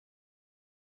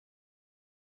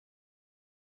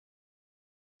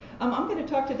I'm going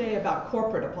to talk today about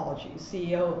corporate apologies,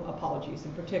 CEO apologies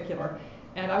in particular.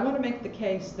 And I want to make the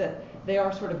case that they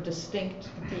are sort of distinct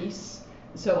beasts.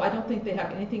 So I don't think they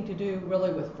have anything to do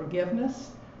really with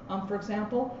forgiveness, for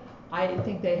example. I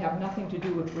think they have nothing to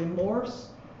do with remorse.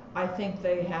 I think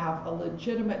they have a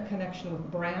legitimate connection with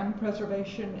brand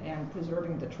preservation and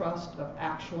preserving the trust of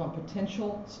actual and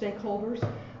potential stakeholders.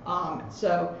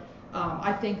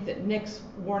 I think that Nick's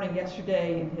warning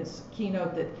yesterday in his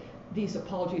keynote that these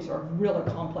apologies are really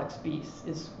complex beasts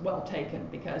is well taken,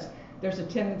 because there's a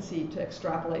tendency to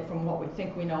extrapolate from what we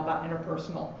think we know about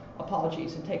interpersonal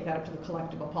apologies and take that up to the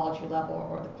collective apology level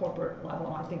or the corporate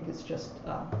level, and I think it's just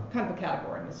kind of a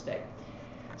category mistake.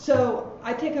 So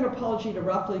I take an apology to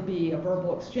roughly be a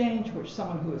verbal exchange which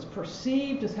someone who is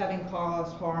perceived as having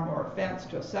caused harm or offense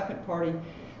to a second party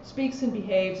speaks and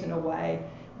behaves in a way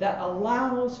that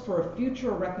allows for a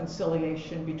future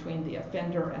reconciliation between the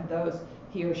offender and those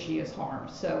he or she has harmed.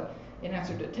 So in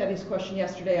answer to Teddy's question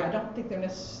yesterday, I don't think they're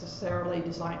necessarily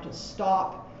designed to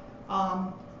stop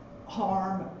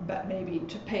harm, but maybe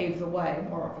to pave the way,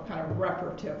 more of a kind of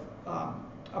reparative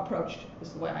approach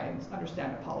is the way I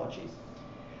understand apologies.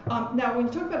 Now, when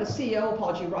you talk about a CEO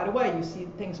apology right away, you see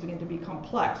things begin to be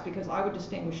complex, because I would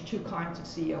distinguish two kinds of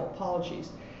CEO apologies.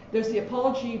 There's the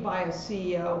apology by a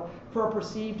CEO for a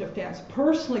perceived offense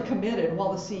personally committed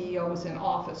while the CEO was in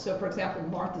office. So, for example,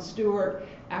 Martha Stewart,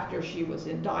 after she was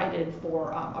indicted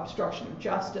for obstruction of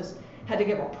justice, had to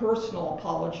give a personal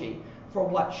apology for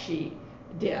what she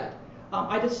did.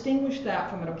 I distinguish that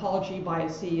from an apology by a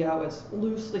CEO as,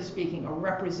 loosely speaking, a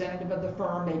representative of the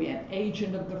firm, maybe an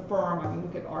agent of the firm. I mean, we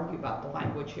could argue about the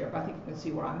language here, but I think you can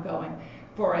see where I'm going,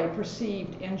 for a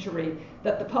perceived injury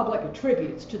that the public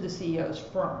attributes to the CEO's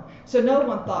firm. So no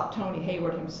one thought Tony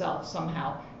Hayward himself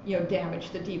somehow,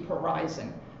 damaged the Deep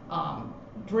Horizon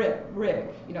rig.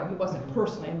 He wasn't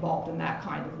personally involved in that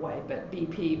kind of way, but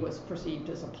BP was perceived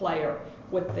as a player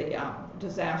with the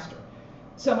disaster.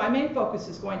 So my main focus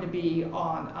is going to be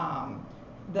on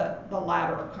the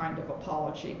latter kind of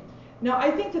apology. Now,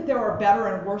 I think that there are better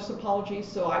and worse apologies,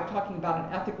 so I'm talking about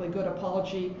an ethically good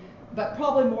apology, but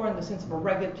probably more in the sense of a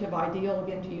regulative ideal,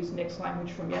 again, to use Nick's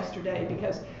language from yesterday,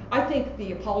 because I think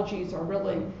the apologies are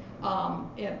really,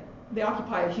 they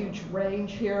occupy a huge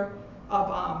range here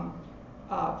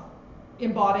of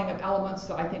embodying of elements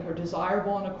that I think are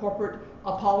desirable in a corporate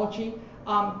apology.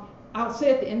 I'll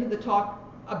say at the end of the talk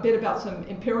a bit about some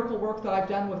empirical work that I've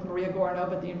done with Maria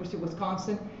Goranova at the University of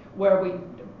Wisconsin, where we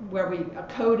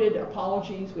coded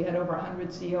apologies. We had over 100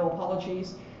 CEO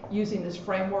apologies using this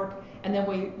framework, and then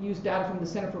we used data from the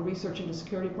Center for Research into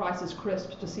Security Prices,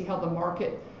 CRISP, to see how the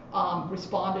market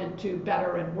responded to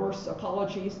better and worse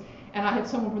apologies. And I had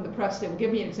someone from the press say, well,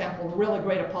 give me an example of a really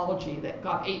great apology that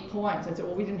got 8 points. I said,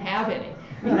 well, we didn't have any.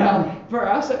 For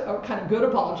us, a kind of good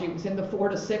apology was in the 4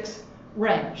 to 6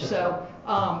 range. So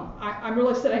I'm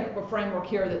really setting up a framework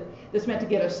here that's meant to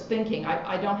get us thinking.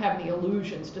 I don't have any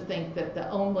illusions to think that the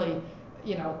only,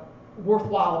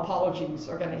 worthwhile apologies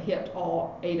are going to hit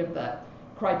all 8 of the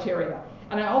criteria.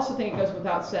 And I also think it goes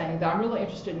without saying that I'm really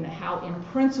interested in how, in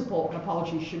principle, an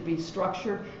apology should be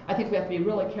structured. I think we have to be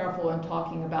really careful in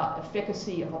talking about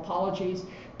efficacy of apologies,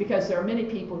 because there are many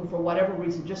people who, for whatever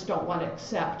reason, just don't want to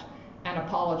accept an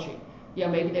apology.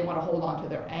 Maybe they want to hold on to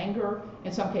their anger.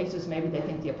 In some cases, maybe they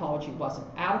think the apology wasn't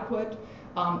adequate.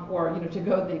 Or, to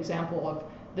go to the example of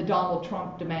the Donald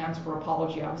Trump demands for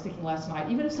apology. I was thinking last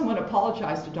night, even if someone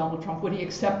apologized to Donald Trump, would he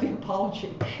accept the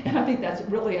apology? And I think that's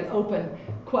really an open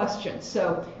question.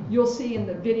 So you'll see in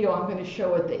the video I'm going to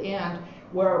show at the end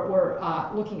where we're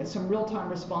looking at some real-time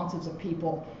responses of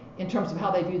people in terms of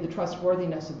how they view the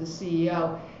trustworthiness of the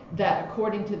CEO, that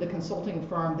according to the consulting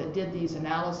firm that did these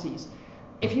analyses,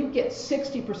 if you get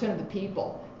 60% of the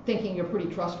people thinking you're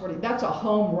pretty trustworthy, that's a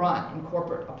home run in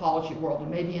corporate apology world, and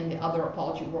maybe in the other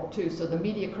apology world too. So the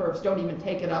media curves don't even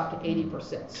take it up to 80%.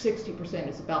 60%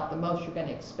 is about the most you're going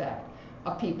to expect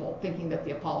of people thinking that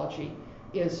the apology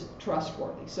is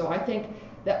trustworthy. So I think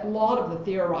that a lot of the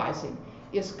theorizing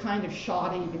is kind of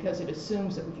shoddy, because it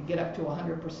assumes that we can get up to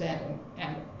 100%,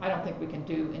 and I don't think we can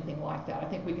do anything like that. I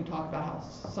think we can talk about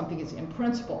how something is in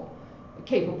principle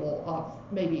capable of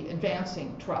maybe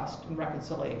advancing trust and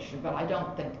reconciliation, but I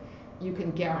don't think you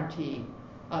can guarantee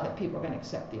that people are going to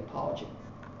accept the apology.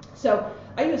 So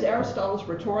I use Aristotle's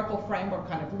rhetorical framework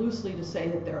kind of loosely to say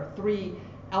that there are 3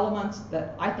 elements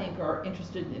that I think are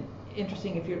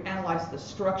interesting if you analyze the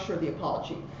structure of the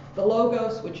apology. The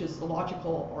logos, which is the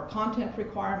logical or content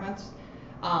requirements,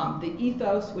 the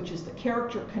ethos, which is the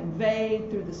character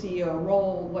conveyed through the CEO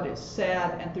role, what is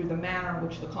said, and through the manner in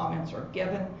which the comments are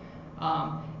given.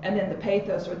 And then the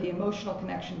pathos, or the emotional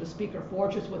connection the speaker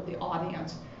forges with the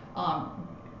audience,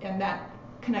 And that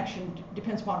connection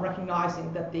depends upon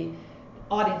recognizing that the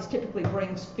audience typically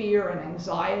brings fear and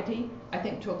anxiety, I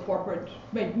think, to a corporate,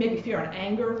 maybe fear and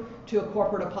anger to a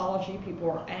corporate apology. People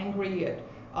are angry at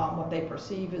what they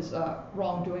perceive as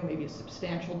wrongdoing, maybe a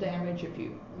substantial damage. If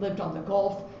you lived on the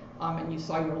Gulf and you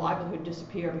saw your livelihood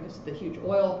disappear because of the huge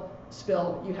oil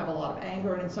spill, you have a lot of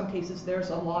anger, and in some cases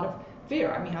there's a lot of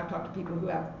fear. I mean, I've talked to people who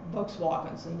have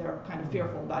Volkswagens and they're kind of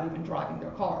fearful about even driving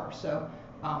their car. So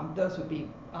those would be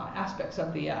aspects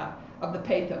of the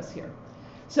pathos here.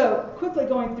 So quickly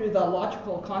going through the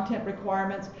logical content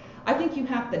requirements, I think you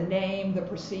have to name the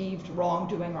perceived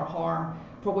wrongdoing or harm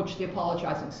for which the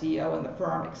apologizing CEO and the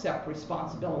firm accept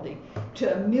responsibility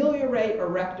to ameliorate or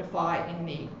rectify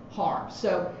any harm.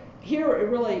 So here it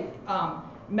really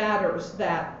matters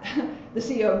that the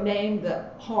CEO name the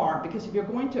harm, because if you're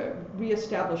going to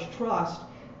reestablish trust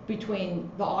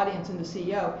between the audience and the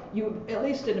CEO, you, at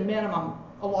least at a minimum,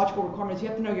 a logical requirement is you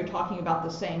have to know you're talking about the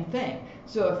same thing.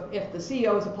 So if the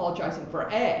CEO is apologizing for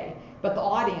A, but the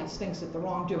audience thinks that the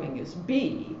wrongdoing is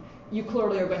B, you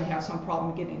clearly are going to have some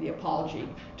problem getting the apology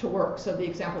to work. So the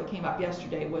example that came up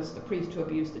yesterday was the priest who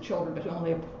abused the children, but who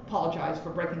only apologized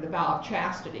for breaking the vow of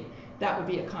chastity. That would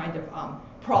be a kind of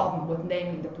problem with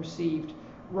naming the perceived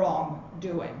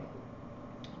wrongdoing.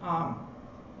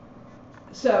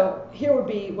 So here would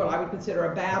be what I would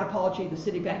consider a bad apology. The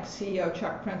Citibank CEO,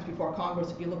 Chuck Prince, before Congress.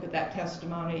 If you look at that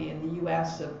testimony in the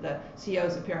U.S. of the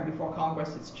CEOs appearing before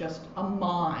Congress, it's just a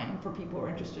mine for people who are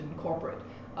interested in corporate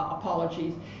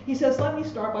apologies. He says, "Let me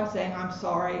start by saying I'm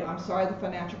sorry. I'm sorry the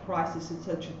financial crisis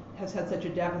has had such a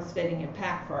devastating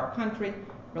impact for our country."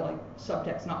 Really,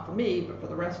 subtext not for me, but for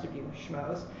the rest of you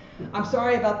schmoes. "I'm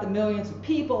sorry about the millions of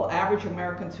people, average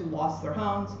Americans, who lost their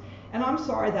homes. And I'm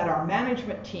sorry that our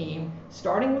management team,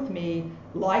 starting with me,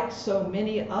 like so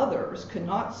many others, could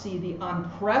not see the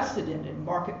unprecedented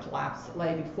market collapse that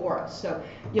lay before us." So,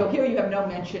 here you have no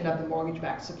mention of the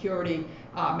mortgage-backed security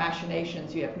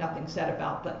machinations. You have nothing said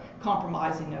about the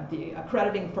compromising of the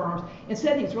accrediting firms.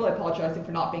 Instead, he's really apologizing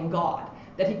for not being God,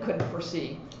 that he couldn't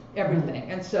foresee everything.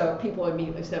 And so people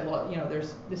immediately said, well,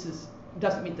 this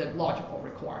doesn't meet the logical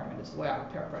requirement, is the way I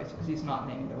would paraphrase it, because he's not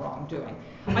naming the wrongdoing.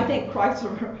 I think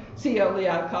Chrysler CEO Lee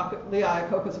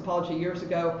Iacocca's apology years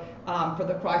ago for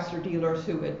the Chrysler dealers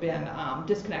who had been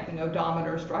disconnecting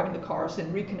odometers, driving the cars,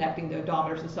 and reconnecting the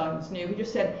odometers and selling this new. He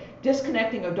just said,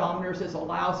 disconnecting odometers is a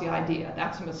lousy idea.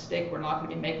 That's a mistake we're not going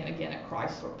to be making again at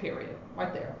Chrysler, period.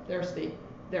 Right there. There's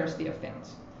the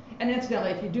offense. And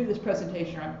incidentally, if you do this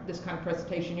presentation, or this kind of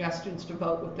presentation, you ask students to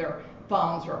vote with their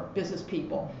phones or business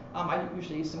people. I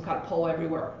usually use some kind of poll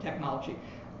everywhere technology.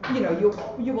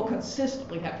 You will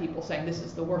consistently have people saying this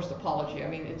is the worst apology. I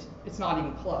mean, it's not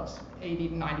even close. 80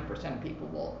 to 90% of people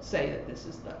will say that this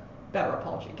is the better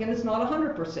apology. Again, it's not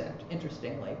 100%,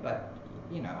 interestingly, but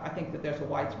I think that there's a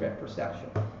widespread perception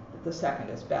that the second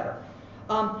is better.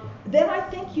 Then I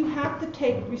think you have to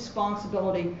take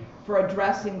responsibility for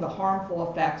addressing the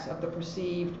harmful effects of the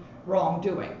perceived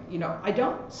wrongdoing. I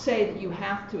don't say that you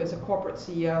have to, as a corporate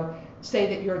CEO, say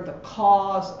that you're the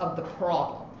cause of the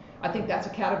problem. I think that's a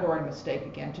category mistake,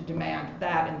 again, to demand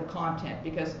that in the content,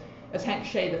 because as Hank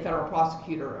Shea, the federal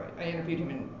prosecutor, I interviewed him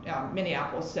in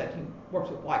Minneapolis, said he works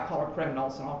with white-collar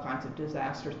criminals and all kinds of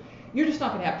disasters. You're just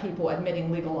not going to have people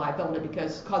admitting legal liability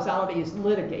because causality is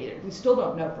litigated. We still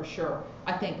don't know for sure,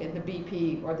 I think, in the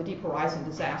BP or the Deep Horizon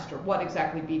disaster, what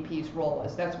exactly BP's role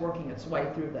is. That's working its way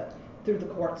through the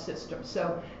court system.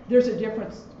 So there's a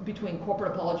difference between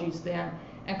corporate apologies then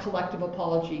and collective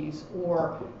apologies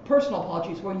or personal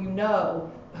apologies, where you know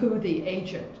who the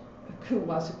agent who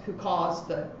caused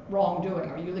the wrongdoing,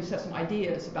 or you at least have some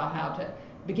ideas about how to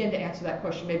begin to answer that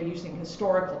question, maybe using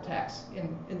historical texts.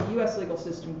 In the U.S. legal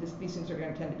system, these things are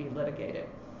going to tend to be litigated.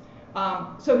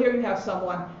 So here you have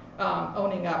someone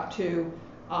owning up to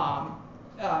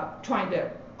trying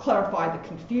to clarify the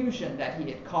confusion that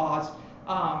he had caused.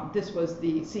 This was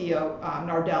the CEO,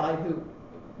 Nardelli, who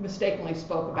mistakenly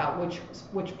spoke about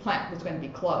which plant was going to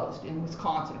be closed in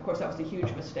Wisconsin. Of course, that was a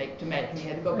huge mistake to make, and he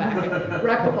had to go back and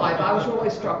rectify. But I was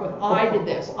really struck with, I did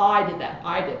this, I did that,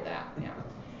 I did that. Yeah.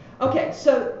 Okay,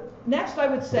 so next I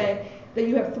would say that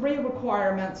you have three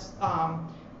requirements,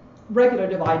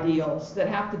 regulative ideals, that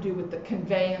have to do with the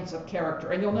conveyance of character.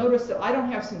 And you'll notice that I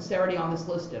don't have sincerity on this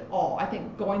list at all. I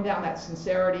think going down that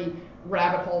sincerity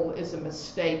rabbit hole is a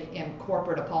mistake in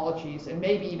corporate apologies and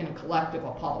maybe even in collective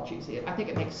apologies. I think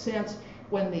it makes sense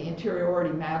when the interiority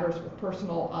matters with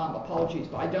personal apologies,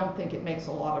 but I don't think it makes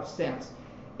a lot of sense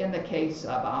in the case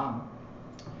of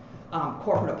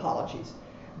corporate apologies.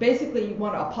 Basically, you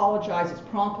want to apologize as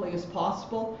promptly as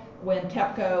possible. When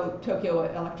TEPCO, Tokyo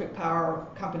Electric Power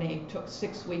Company, took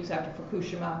 6 weeks after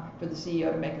Fukushima for the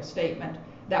CEO to make a statement,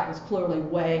 that was clearly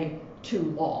way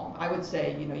too long. I would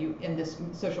say, you know, in this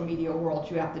social media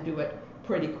world, you have to do it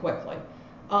pretty quickly.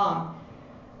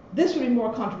 This would be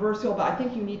more controversial, but I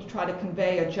think you need to try to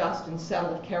convey a just and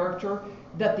settled character,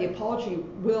 that the apology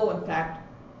will, in fact,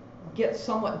 get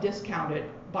somewhat discounted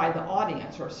by the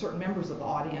audience or certain members of the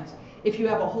audience if you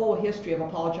have a whole history of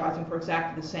apologizing for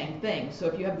exactly the same thing. So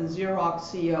if you have the Xerox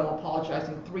CEO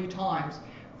apologizing 3 times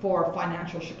for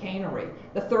financial chicanery,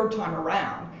 the 3rd time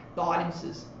around, the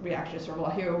audience's reaction is sort of,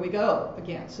 well, here we go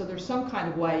again. So there's some kind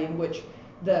of way in which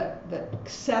the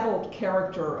settled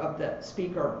character of the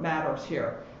speaker matters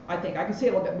here. I think I can say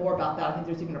a little bit more about that. I think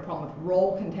there's even a problem with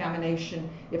role contamination.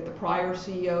 If the prior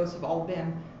CEOs have all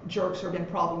been jerks or been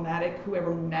problematic,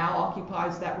 whoever now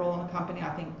occupies that role in the company,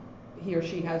 I think he or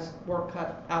she has work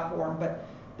cut out for him, but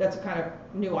that's a kind of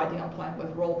new idea I'm playing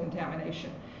with, role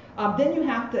contamination. Then you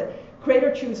have to create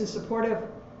or choose a supportive,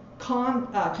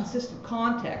 consistent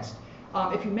context.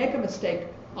 If you make a mistake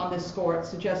on this score, it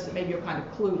suggests that maybe you're kind of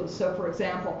clueless. So for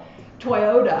example,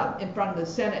 Toyota in front of the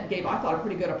Senate gave, I thought, a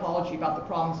pretty good apology about the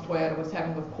problems Toyota was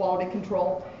having with quality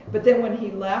control. But then when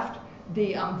he left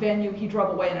the venue, he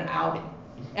drove away in an Audi.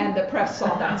 And the press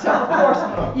saw that. So of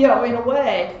course, you know, in a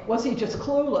way, was he just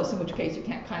clueless, in which case you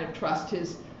can't kind of trust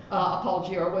his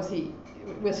apology, or was he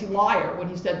liar when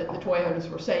he said that the Toyotas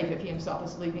were safe if he himself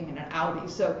was leaving in an Audi?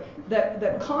 So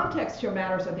the context here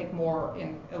matters, I think, more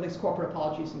in at least corporate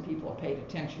apologies than people have paid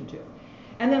attention to.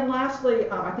 And then lastly,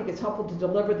 I think it's helpful to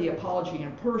deliver the apology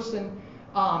in person,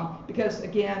 because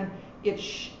again,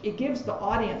 it gives the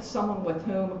audience someone with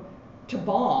whom to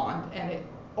bond, and it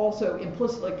also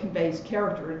implicitly conveys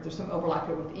character. There's some overlap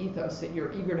here with ethos, that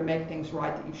you're eager to make things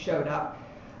right, that you showed up.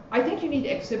 I think you need to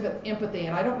exhibit empathy,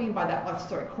 and I don't mean by that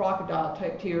necessarily crocodile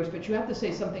type tears, but you have to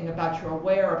say something about you're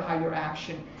aware of how your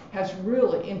action has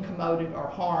really incommoded or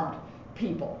harmed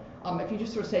people. If you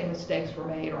just sort of say mistakes were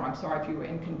made, or I'm sorry if you were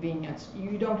inconvenienced,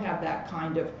 you don't have that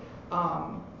kind of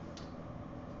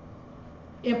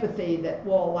empathy that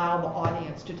will allow the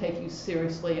audience to take you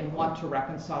seriously and want to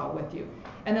reconcile with you.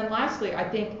 And then lastly, I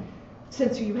think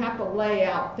since you have to lay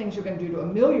out things you're going to do to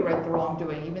ameliorate the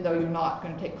wrongdoing, even though you're not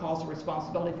going to take causal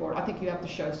responsibility for it, I think you have to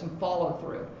show some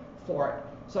follow-through for it.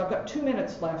 So I've got 2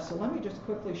 minutes left, so let me just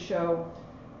quickly show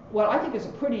what I think is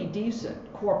a pretty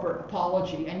decent corporate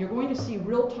apology. And you're going to see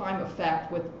real-time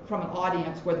effect from an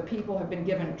audience where the people have been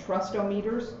given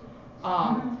trustometers.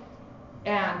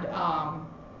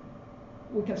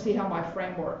 We can see how my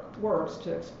framework works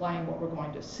to explain what we're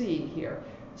going to see here.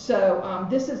 So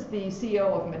this is the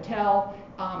CEO of Mattel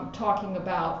talking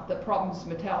about the problems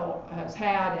Mattel has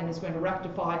had and is going to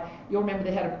rectify. You'll remember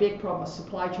they had a big problem with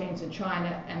supply chains in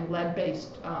China and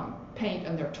lead-based paint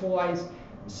in their toys.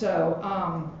 So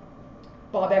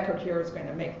Bob Eckert here is going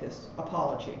to make this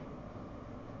apology.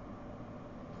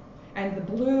 And the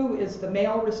blue is the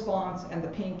male response and the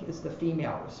pink is the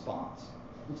female response.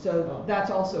 So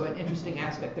that's also an interesting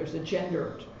aspect. There's a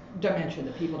gender dimension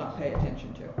that people don't pay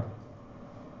attention to.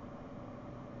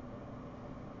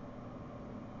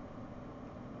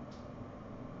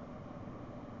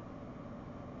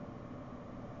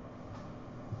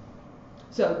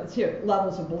 So it's here,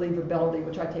 levels of believability,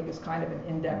 which I take as kind of an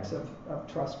index of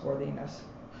trustworthiness.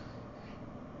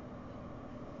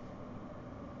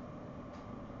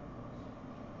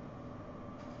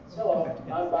 Hello,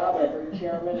 I'm Bob Eckert,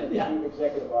 Chairman and Chief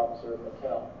Executive Officer of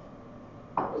Mattel.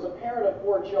 As a parent of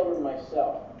 4 children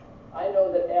myself, I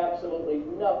know that absolutely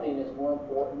nothing is more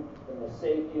important than the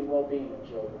safety and well-being of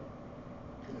children.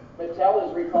 Mattel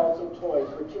has recalled some toys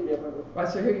for 2 different reasons.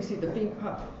 Right, so here you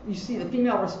see the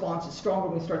female response is stronger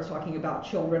when he starts talking about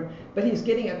children, but he's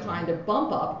getting a kind of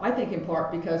bump up, I think in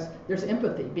part because there's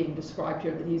empathy being described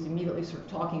here, that he's immediately sort of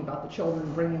talking about the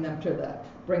children, bringing them to the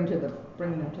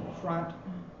front.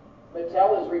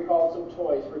 Mattel has recalled some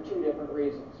toys for 2 different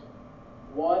reasons.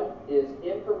 One is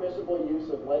impermissible use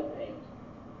of lead paint.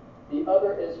 The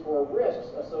other is for risks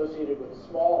associated with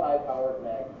small, high-powered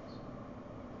magnets.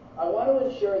 I want to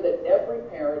ensure that every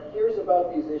parent hears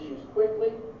about these issues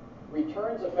quickly,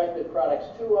 returns affected products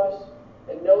to us,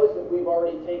 and knows that we've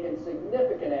already taken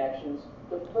significant actions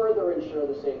to further ensure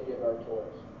the safety of our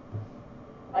toys.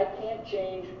 I can't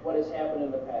change what has happened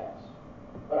in the past,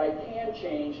 but I can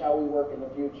change how we work in the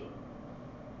future.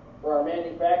 For our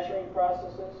manufacturing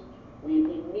processes, we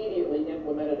immediately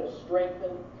implemented a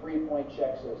strengthened 3-point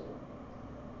check system.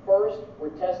 First, we're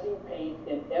testing paint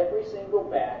in every single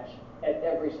batch at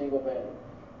every single vendor.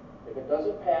 If it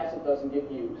doesn't pass, it doesn't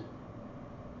get used.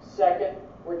 Second,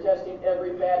 we're testing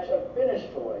every batch of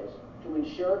finished toys to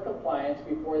ensure compliance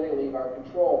before they leave our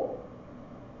control.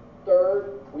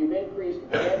 Third, we've increased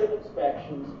random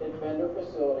inspections at vendor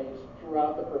facilities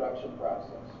throughout the production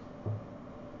process.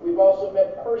 We've also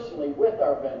met personally with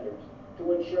our vendors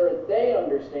to ensure they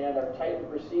understand our tightened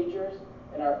procedures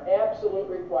and our absolute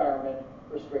requirement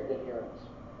for strict adherence.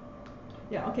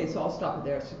 Yeah, okay, so I'll stop it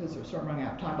there because we're sort of running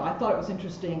out of time. But I thought it was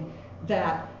interesting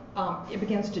that it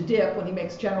begins to dip when he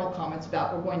makes general comments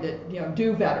about we're going to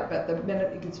do better, but the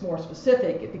minute it gets more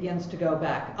specific, it begins to go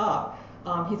back up.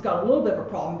 He's got a little bit of a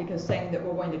problem because saying that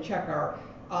we're going to check our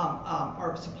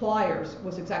suppliers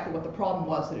was exactly what the problem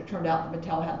was, that it turned out that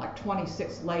Mattel had like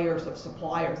 26 layers of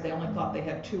suppliers. They only thought they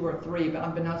had 2 or 3, but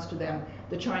unbeknownst to them,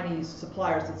 the Chinese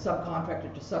suppliers had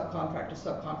subcontracted to subcontract to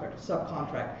subcontract to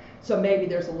subcontract. So maybe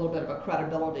there's a little bit of a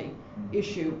credibility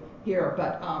issue here,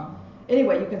 but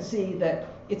anyway, you can see that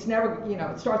it's never,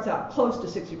 it starts out close to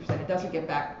 60%. It doesn't get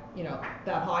back,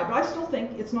 that high, but I still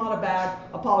think it's not a bad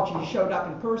apology. He showed up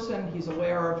in person. He's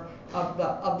aware of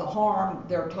the harm.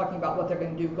 They're talking about what they're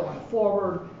going to do going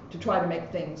forward to try to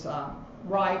make things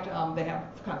right. They have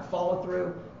kind of follow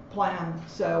through plan.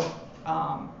 So,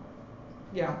 on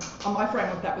my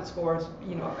framework, that would score as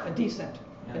a decent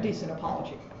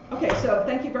apology. Okay, so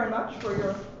thank you very much for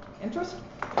your interest.